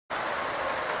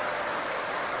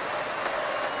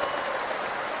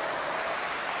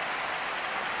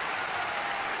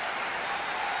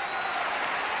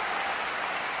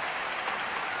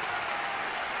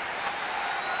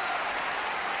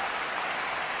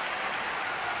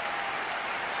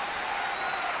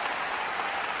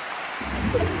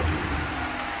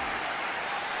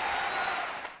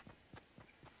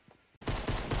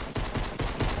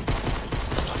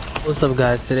What's up,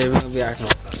 guys? Today we're gonna be acting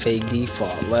like a fake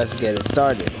default. Let's get it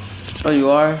started. Oh, you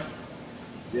are?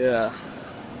 Yeah.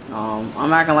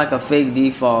 I'm acting like a fake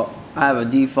default. I have a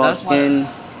default skin,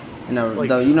 and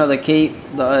you know the cape,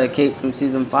 cape from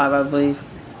season 5, I believe.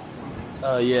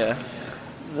 Yeah.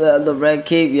 The red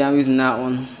cape, yeah, I'm using that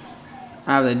one.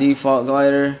 I have the default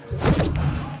glider.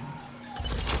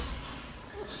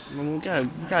 We got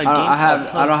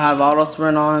I don't have auto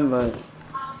sprint on, but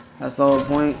that's the whole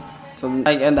point. So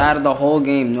like, and out of the whole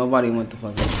game, nobody went to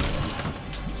PUBG.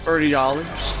 $30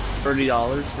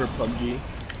 for PUBG.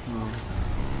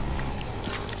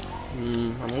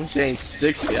 I'm only saying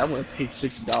 60. I'm gonna pay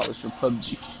 $60 for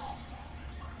PUBG.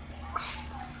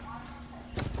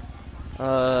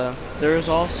 There's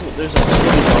a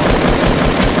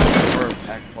 $40 Sword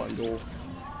pack bundle.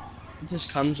 It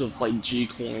just comes with like G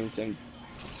coins and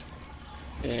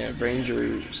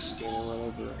Ranger skin or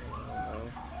whatever. I don't know.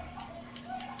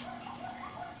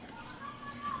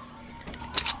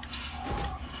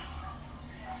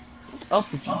 What's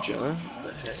up with you, Jonah?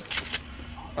 What the heck?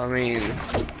 I mean,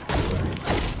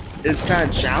 it's kind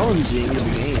of challenging in the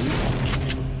game.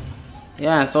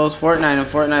 Yeah, and so is Fortnite, and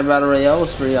Fortnite Battle Royale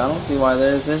was free. I don't see why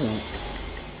theirs isn't.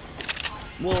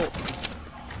 Well,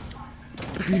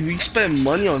 we spend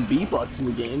money on V-Bucks in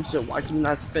the game, so why can we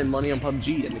not spend money on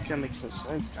PUBG? And it kind of makes no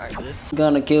sense, kind of.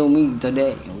 Gonna kill me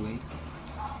today. Okay.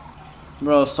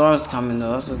 Bro, Storm's coming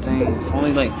though, that's the thing. If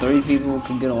only like 3 people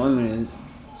could get eliminated.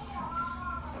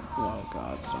 Oh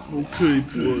god, Storm. Okay,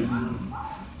 boy.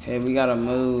 Okay, we gotta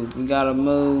move. We gotta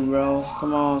move, bro.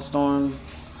 Come on, Storm.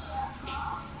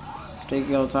 Take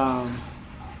your time.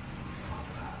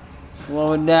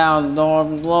 Slow it down,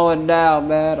 Storm. Slow it down,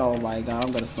 man. Oh my god,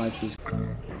 I'm gonna snipe these.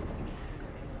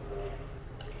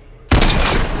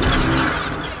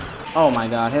 Oh my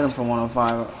god, hit him for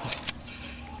 105.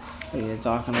 What are you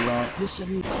talking about? Who's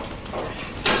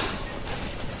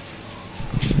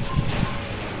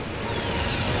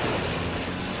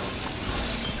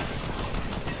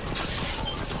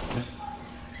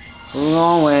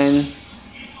gonna win?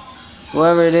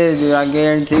 Whoever it is, dude, I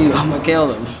guarantee you I'm gonna kill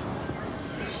them.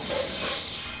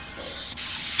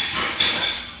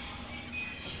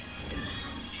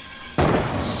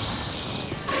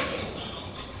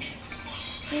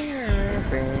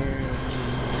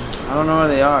 I don't know where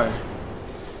they are.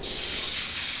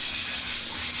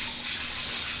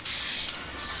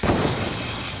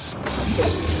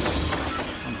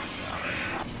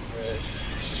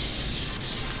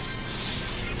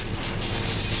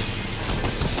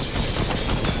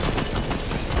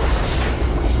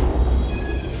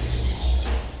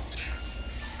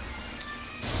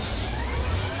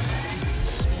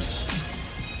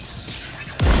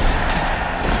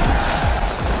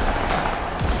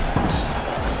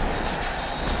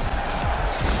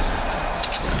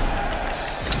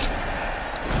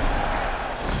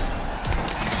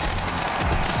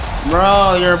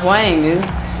 Bro, you're playing, dude. Oh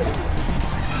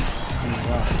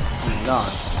my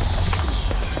god.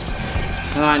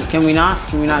 Come on, can we not?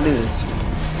 Can we not do this?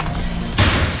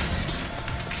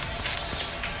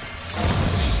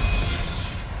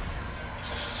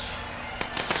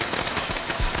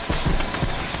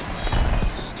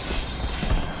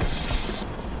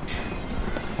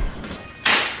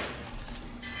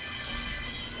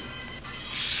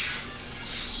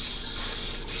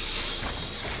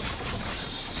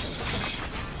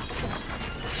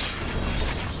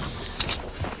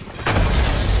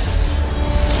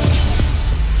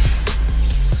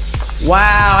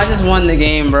 Wow, I just won the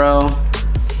game, bro.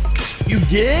 You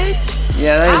did?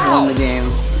 Yeah, I just won the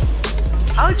game.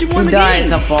 How did you win the game? You died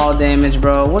to fall damage,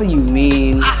 bro. What do you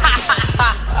mean?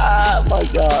 Oh my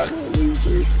god,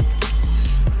 loser.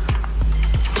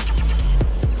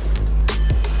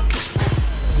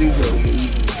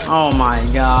 Oh my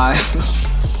god.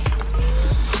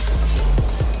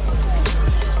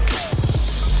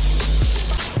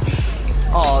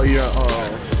 Oh, you're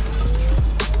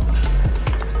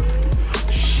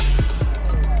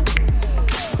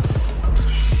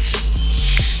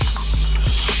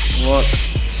Look.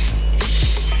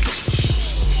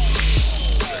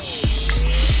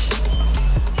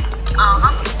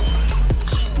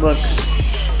 Look.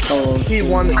 So he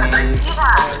won the game. I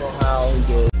don't know how he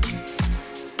did.